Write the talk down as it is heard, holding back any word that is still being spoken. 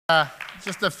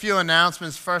Just a few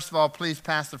announcements. First of all, please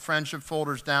pass the friendship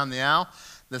folders down the aisle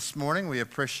this morning. We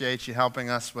appreciate you helping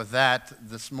us with that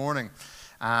this morning.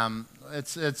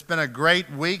 It's been a great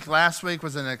week. Last week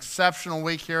was an exceptional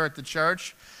week here at the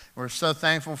church. We're so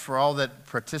thankful for all that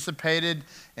participated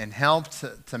and helped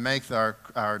to make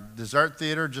our dessert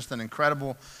theater just an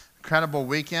incredible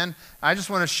weekend. I just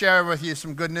want to share with you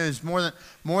some good news.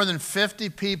 More than 50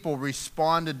 people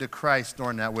responded to Christ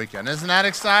during that weekend. Isn't that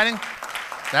exciting?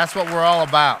 That's what we're all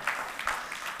about.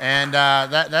 And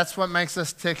that's what makes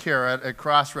us tick here at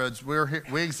Crossroads.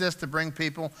 We exist to bring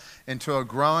people into a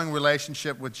growing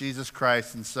relationship with Jesus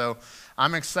Christ. And so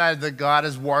I'm excited that God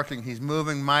is working. He's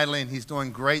moving mightily, and He's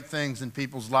doing great things in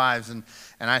people's lives. And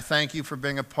I thank you for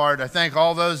being a part. I thank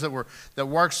all those that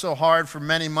worked so hard for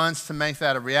many months to make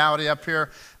that a reality up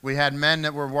here. We had men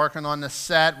that were working on the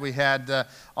set. We had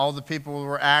all the people who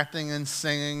were acting and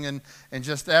singing and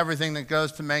just everything that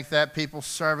goes to make that, people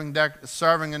serving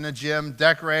in the gym,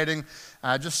 decorating,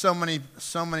 just so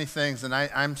many things. And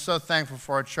I'm so thankful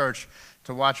for our church,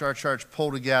 to watch our church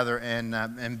pull together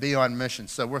and be on mission.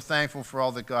 So we're thankful for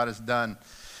all that God has done.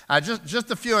 Just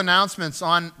a few announcements.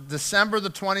 On December the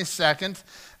 22nd,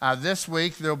 this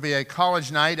week, there'll be a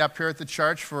college night up here at the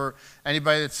church for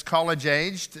anybody that's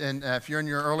college-aged. And if you're in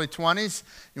your early 20s,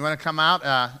 you want to come out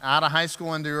of high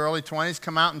school into your early 20s,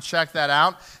 come out and check that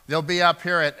out. They'll be up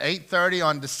here at 8:30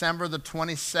 on December the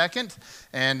 22nd.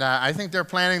 And I think they're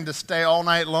planning to stay all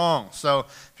night long. So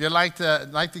if you'd like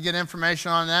to get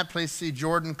information on that, please see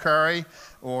Jordan Curry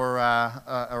or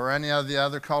any of the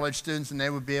other college students, and they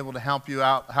would be able to help you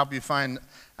out, help you find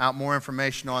out more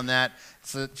information on that.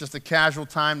 It's just a casual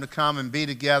time to come and be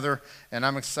together, and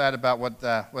I'm excited about what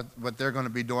they're going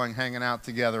to be doing, hanging out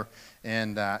together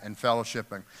and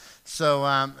fellowshipping. So,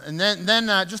 and then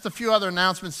just a few other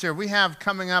announcements here. We have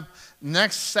coming up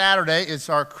next Saturday, it's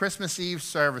our Christmas Eve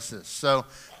services. So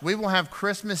we will have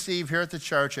Christmas Eve here at the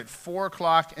church at 4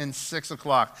 o'clock and 6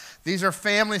 o'clock. These are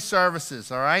family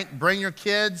services, all right? Bring your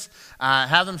kids,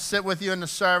 have them sit with you in the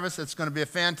service. It's going to be a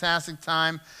fantastic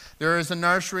time. There is a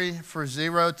nursery for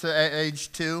 0 to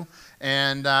age 2.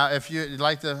 And if you'd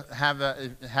like to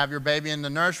have your baby in the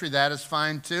nursery, that is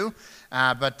fine too.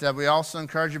 But we also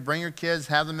encourage you, bring your kids,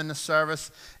 have them in the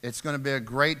service. It's going to be a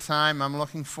great time. I'm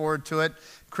looking forward to it.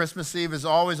 Christmas Eve is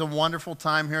always a wonderful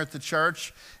time here at the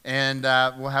church. And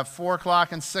we'll have 4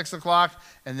 o'clock and 6 o'clock,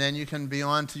 and then you can be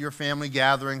on to your family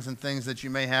gatherings and things that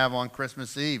you may have on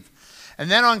Christmas Eve. And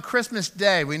then on Christmas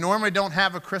Day, we normally don't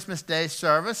have a Christmas Day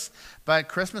service, but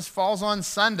Christmas falls on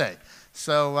Sunday.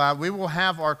 So we will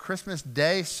have our Christmas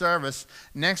Day service.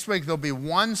 Next week, there'll be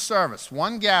one service,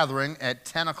 one gathering at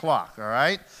 10 o'clock, all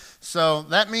right? So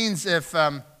that means if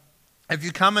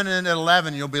you come in at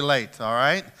 11, you'll be late, all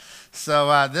right? So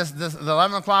the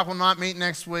 11 o'clock will not meet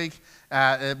next week.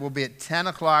 It will be at 10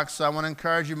 o'clock. So I want to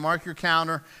encourage you, mark your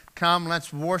calendar. Come,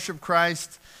 let's worship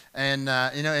Christ. And,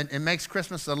 it makes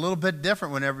Christmas a little bit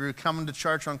different whenever you're coming to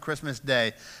church on Christmas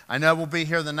Day. I know we'll be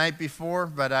here the night before,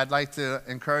 but I'd like to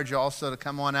encourage you also to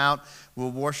come on out.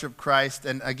 We'll worship Christ.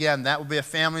 And, again, that will be a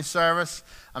family service.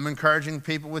 I'm encouraging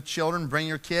people with children, bring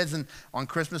your kids, and on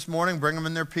Christmas morning, bring them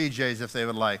in their PJs if they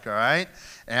would like, all right?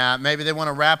 Maybe they want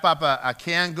to wrap up a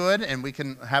canned good, and we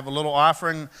can have a little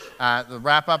offering to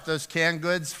wrap up those canned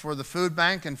goods for the food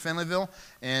bank in Finleyville,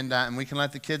 and we can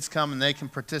let the kids come, and they can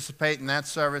participate in that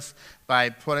service by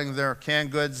putting their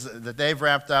canned goods that they've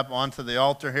wrapped up onto the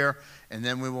altar here, and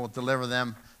then we will deliver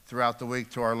them throughout the week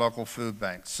to our local food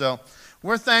bank. So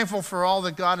we're thankful for all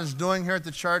that God is doing here at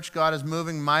the church. God is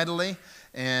moving mightily.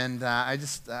 And I'm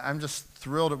just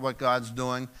thrilled at what God's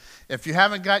doing. If you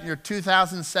haven't gotten your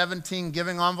 2017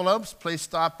 giving envelopes, please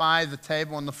stop by the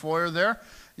table in the foyer there.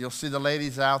 You'll see the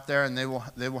ladies out there, and they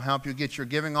will help you get your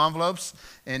giving envelopes.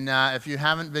 And if you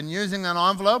haven't been using an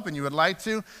envelope and you would like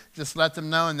to, just let them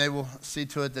know, and they will see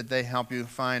to it that they help you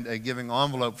find a giving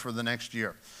envelope for the next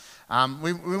year.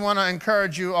 We want to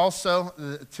encourage you also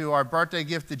to our birthday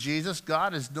gift to Jesus.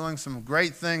 God is doing some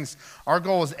great things. Our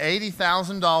goal is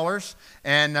 $80,000,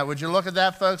 and would you look at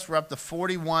that, folks? We're up to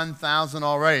 $41,000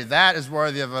 already. That is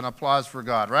worthy of an applause for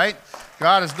God, right?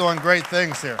 God is doing great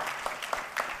things here.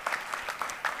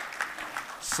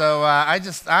 So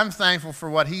I'm thankful for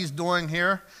what He's doing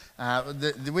here.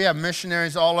 We have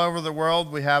missionaries all over the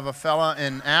world. We have a fella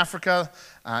in Africa,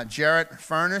 Jarrett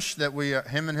Furnish,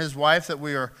 him and his wife, that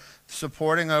we are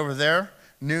supporting over there,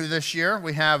 new this year.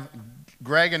 We have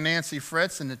Greg and Nancy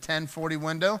Fritz in the 1040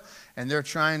 window, and they're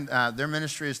trying, their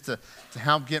ministry is to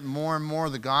help get more and more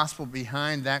of the gospel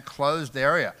behind that closed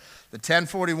area. The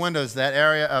 1040 window is that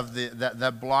area of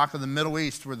that block of the Middle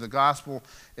East where the gospel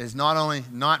is not only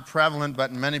not prevalent,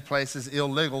 but in many places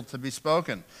illegal to be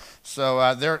spoken.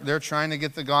 So they're trying to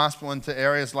get the gospel into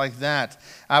areas like that.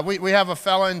 We have a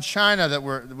fellow in China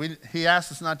that he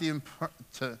asked us not to even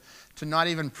to not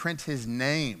even print his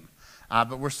name.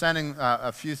 But we're sending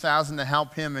a few thousand to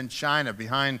help him in China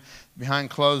behind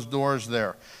closed doors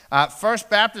there. First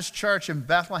Baptist Church in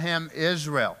Bethlehem,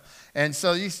 Israel. And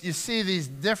so you see these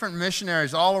different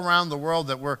missionaries all around the world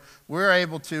that we're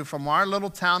able to, from our little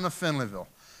town of Finleyville,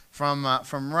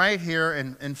 from right here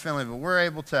in Finleyville, we're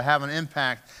able to have an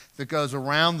impact that goes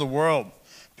around the world.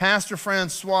 Pastor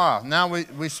Francois, now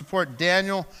we support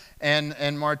Daniel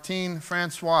and Martine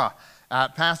Francois.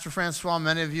 Pastor Francois,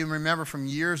 many of you remember from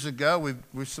years ago,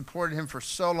 we've supported him for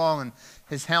so long, and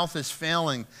his health is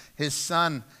failing. His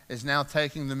son is now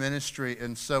taking the ministry,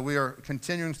 and so we are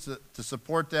continuing to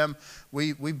support them.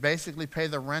 We basically pay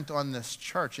the rent on this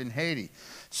church in Haiti.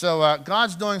 So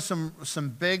God's doing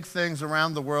some big things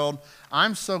around the world.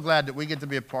 I'm so glad that we get to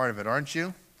be a part of it, aren't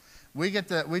you? We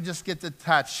just get to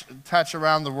touch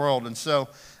around the world. And so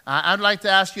I'd like to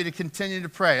ask you to continue to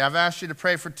pray. I've asked you to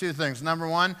pray for two things. Number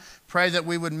one, pray that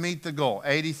we would meet the goal,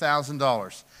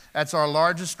 $80,000. That's our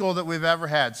largest goal that we've ever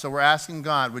had. So we're asking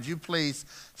God, would you please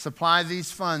supply these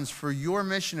funds for your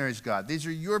missionaries, God? These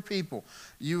are your people.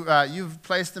 You've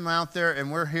placed them out there,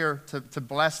 and we're here to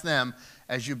bless them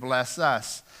as you bless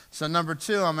us. So number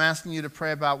two, I'm asking you to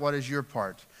pray about what is your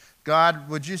part. God,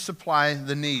 would you supply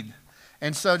the need?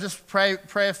 And so just pray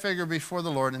a figure before the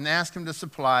Lord and ask him to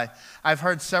supply. I've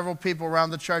heard several people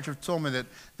around the church have told me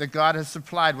that God has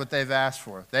supplied what they've asked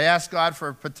for. They asked God for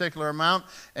a particular amount,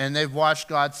 and they've watched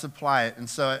God supply it. And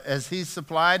so as he's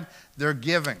supplied, they're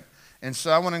giving. And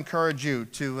so I want to encourage you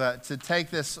to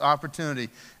take this opportunity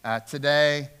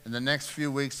today and the next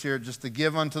few weeks here just to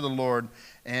give unto the Lord,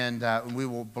 and we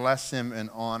will bless him and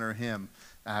honor him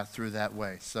through that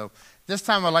way. So this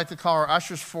time I'd like to call our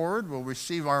ushers forward. We'll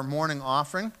receive our morning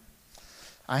offering.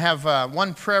 I have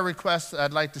one prayer request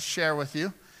I'd like to share with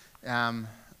you, and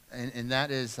that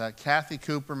is Kathy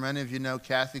Cooper. Many of you know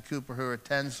Kathy Cooper, who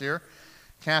attends here.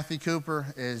 Kathy Cooper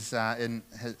has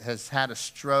had a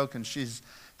stroke, and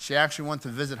she actually went to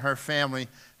visit her family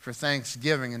for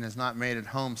Thanksgiving and has not made it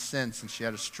home since. And she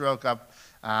had a stroke up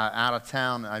out of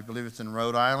town. I believe it's in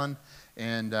Rhode Island.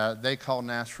 And they called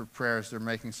and asked for prayers. They're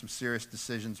making some serious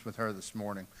decisions with her this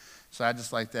morning. So I'd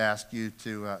just like to ask you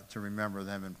to remember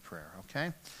them in prayer,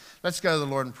 okay? Let's go to the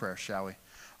Lord in prayer, shall we?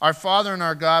 Our Father and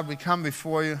our God, we come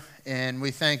before you, and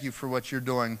we thank you for what you're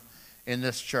doing in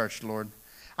this church, Lord.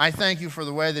 I thank you for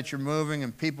the way that you're moving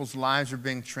and people's lives are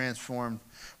being transformed.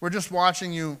 We're just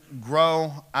watching you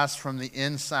grow us from the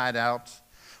inside out.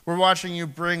 We're watching you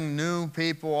bring new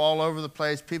people all over the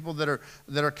place, people that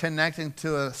are connecting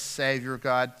to a Savior,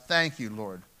 God. Thank you,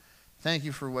 Lord. Thank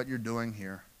you for what you're doing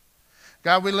here.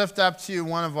 God, we lift up to you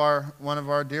one of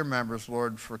our dear members,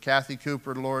 Lord, for Kathy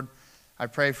Cooper, Lord. I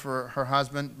pray for her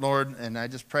husband, Lord, and I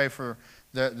just pray for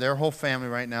their whole family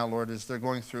right now, Lord, as they're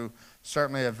going through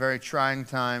certainly a very trying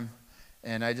time.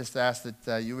 And I just ask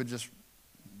that you would just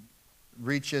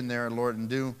reach in there, Lord, and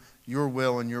do your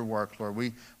will and your work, Lord.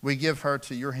 We give her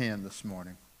to your hand this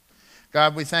morning.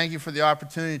 God, we thank you for the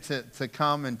opportunity to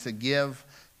come and to give,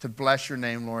 to bless your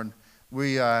name, Lord.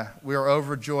 We are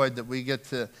overjoyed that we get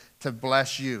to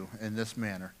bless you in this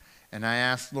manner. And I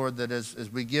ask, Lord, that as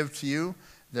we give to you,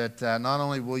 that not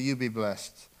only will you be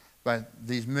blessed, but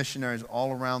these missionaries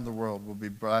all around the world will be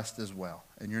blessed as well.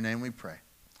 In your name we pray.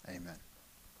 Amen.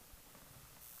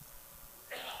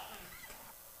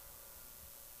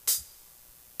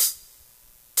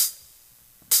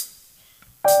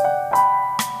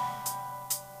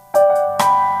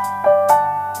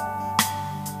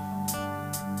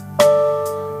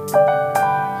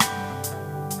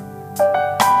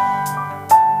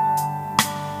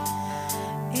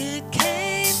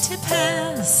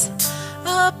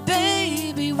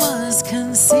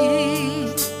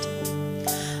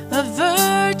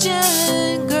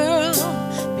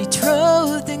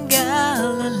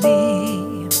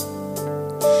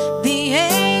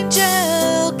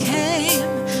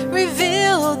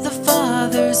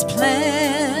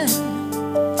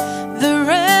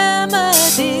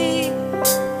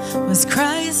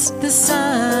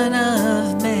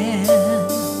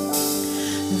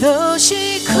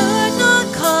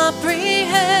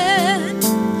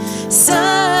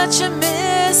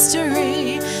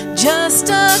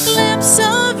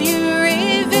 Of you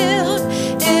revealed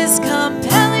is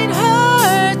compelling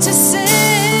her to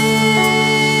sing.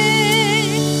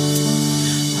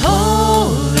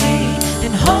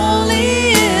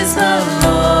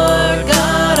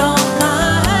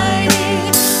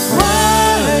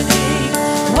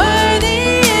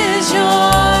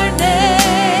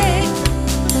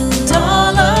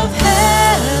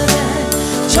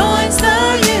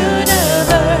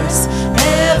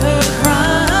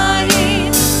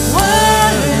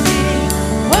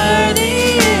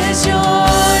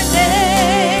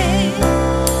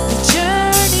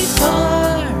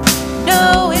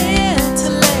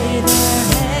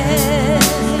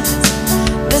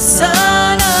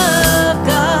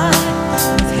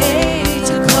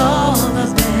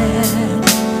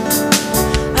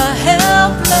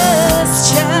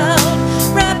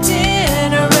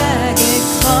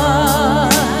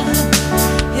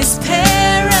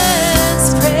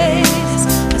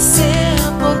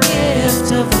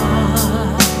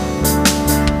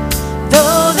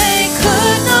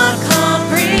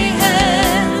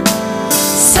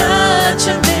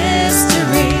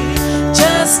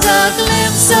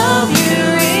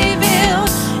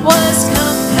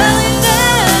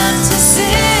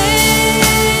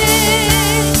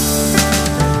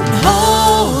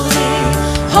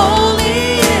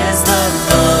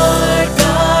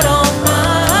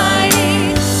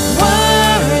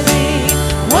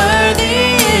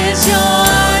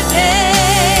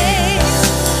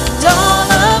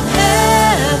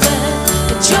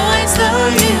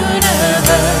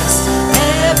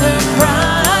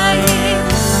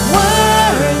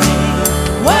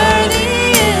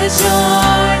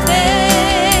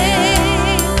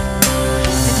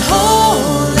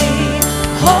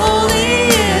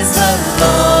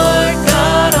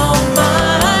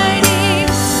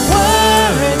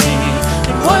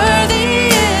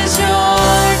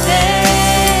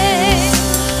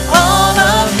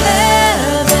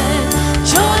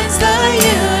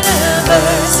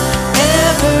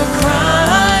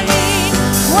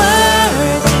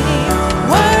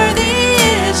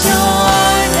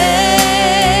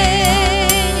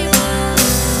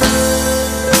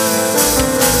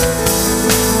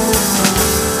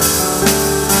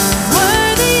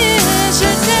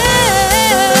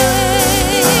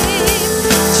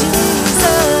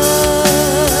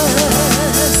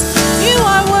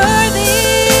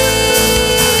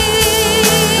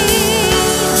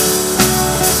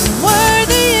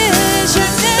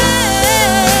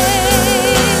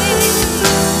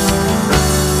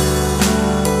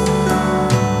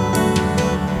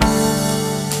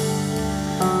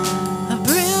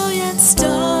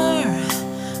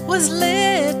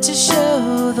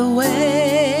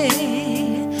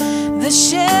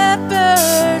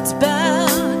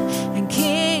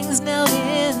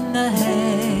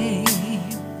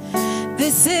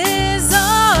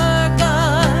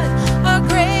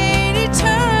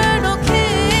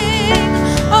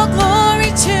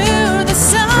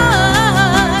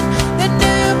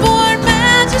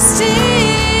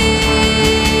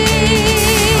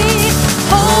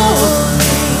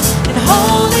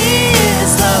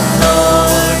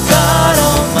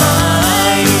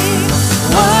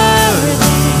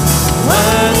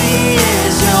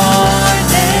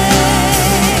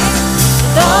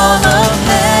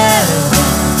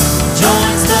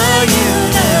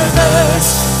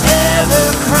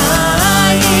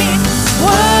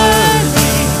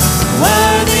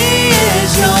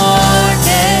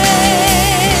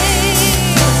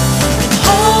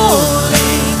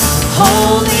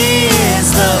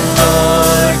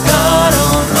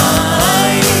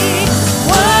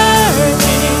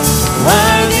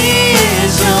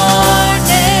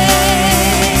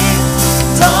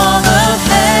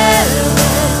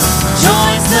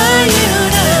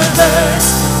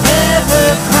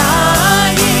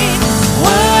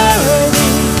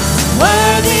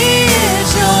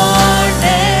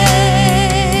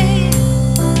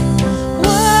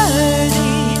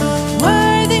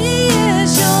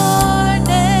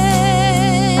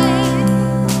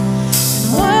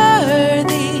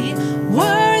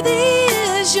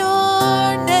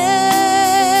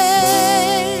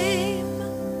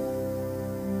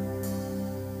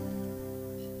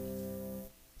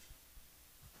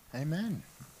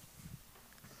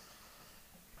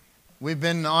 We've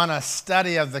been on a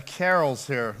study of the carols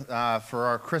here for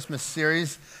our Christmas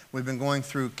series. We've been going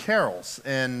through carols.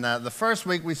 And the first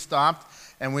week we stopped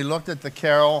and we looked at the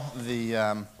carol,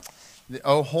 the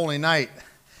O Holy Night.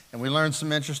 And we learned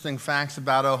some interesting facts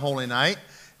about O Holy Night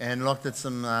and looked at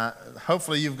some,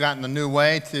 hopefully you've gotten a new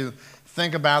way to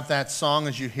think about that song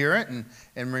as you hear it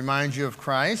and remind you of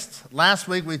Christ. Last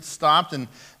week we stopped and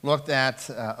looked at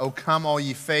O Come All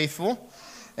Ye Faithful.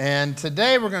 And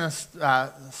today we're going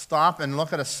to stop and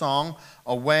look at a song,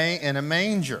 Away in a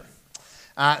Manger.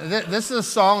 This is a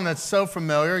song that's so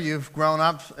familiar. You've grown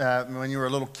up, when you were a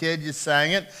little kid, you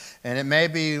sang it. And it may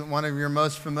be one of your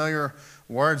most familiar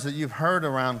words that you've heard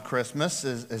around Christmas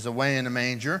is Away in a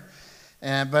Manger.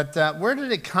 But where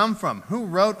did it come from? Who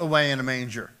wrote Away in a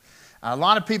Manger? A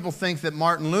lot of people think that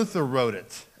Martin Luther wrote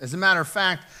it. As a matter of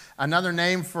fact, another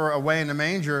name for Away in a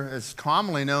Manger is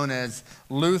commonly known as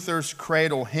Luther's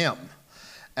Cradle Hymn.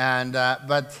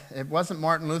 But it wasn't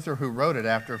Martin Luther who wrote it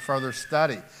after further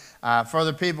study.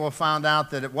 Further people have found out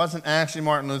that it wasn't actually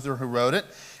Martin Luther who wrote it.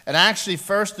 It actually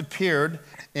first appeared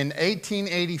in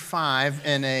 1885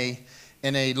 in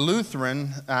a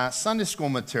Lutheran Sunday school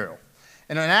material.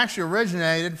 And it actually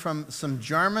originated from some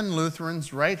German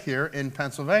Lutherans right here in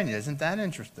Pennsylvania. Isn't that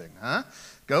interesting, huh?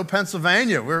 Go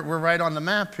Pennsylvania. We're right on the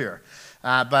map here.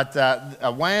 But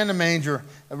Away in a Manger,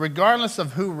 regardless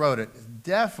of who wrote it,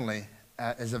 definitely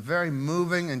is a very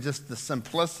moving, and just the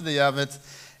simplicity of it.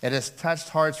 It has touched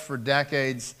hearts for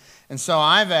decades. And so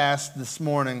I've asked this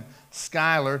morning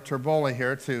Skylar Turboli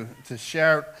here to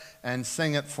share it and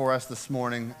sing it for us this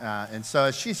morning. And so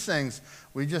as she sings,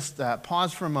 we just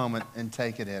pause for a moment and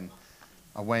take it in.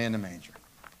 Away in a Manger.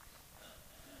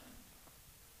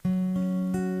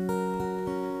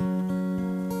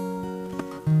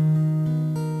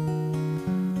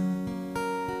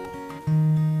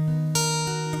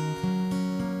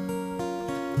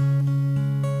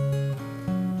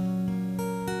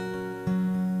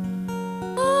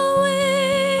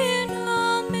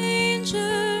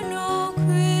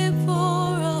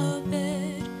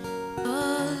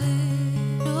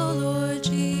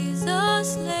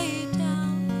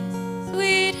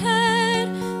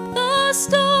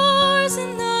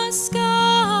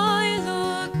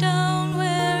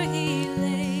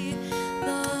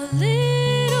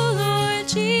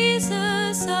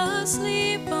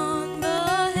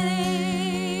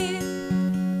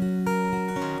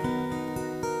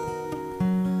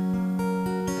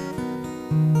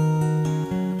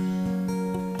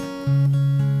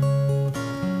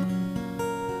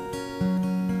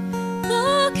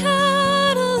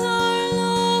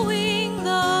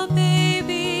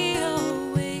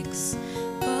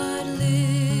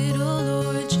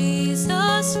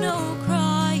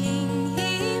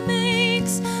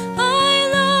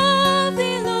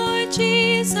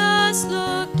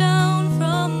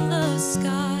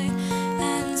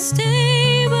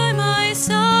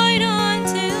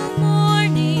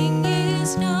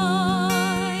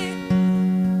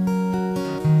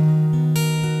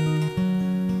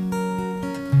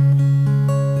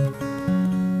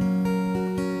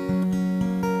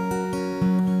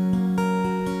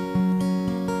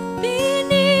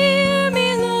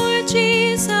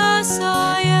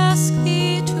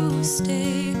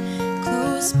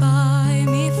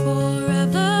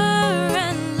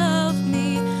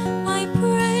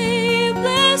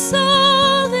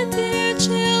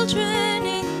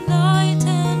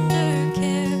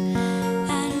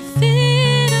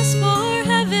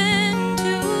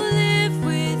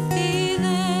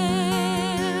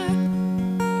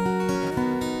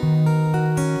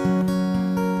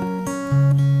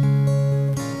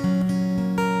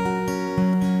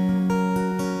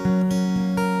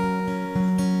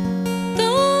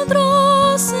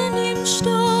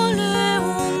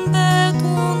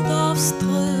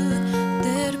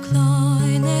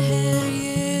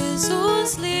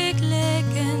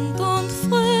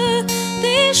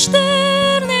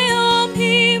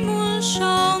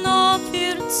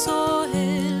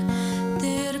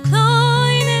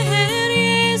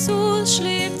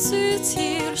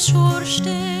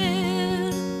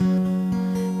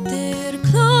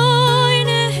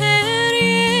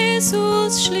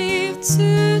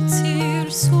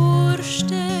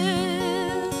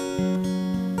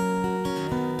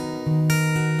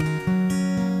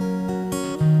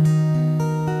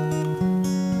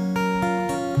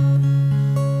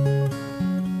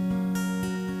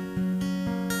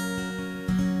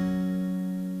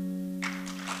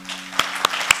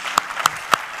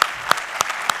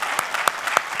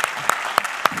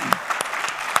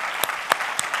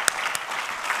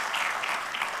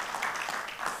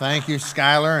 Thank you,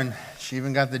 Skylar, and she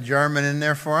even got the German in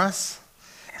there for us.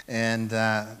 And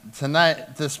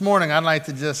this morning, I'd like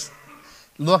to just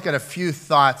look at a few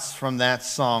thoughts from that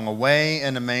song, Away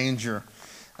in a Manger.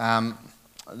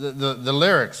 The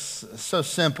lyrics, so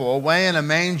simple. Away in a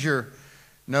manger,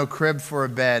 no crib for a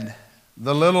bed.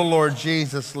 The little Lord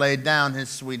Jesus laid down his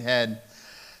sweet head.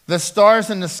 The stars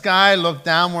in the sky looked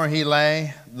down where he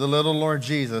lay. The little Lord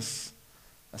Jesus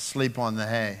asleep on the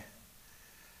hay.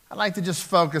 I'd like to just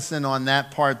focus in on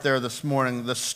that part there this morning. The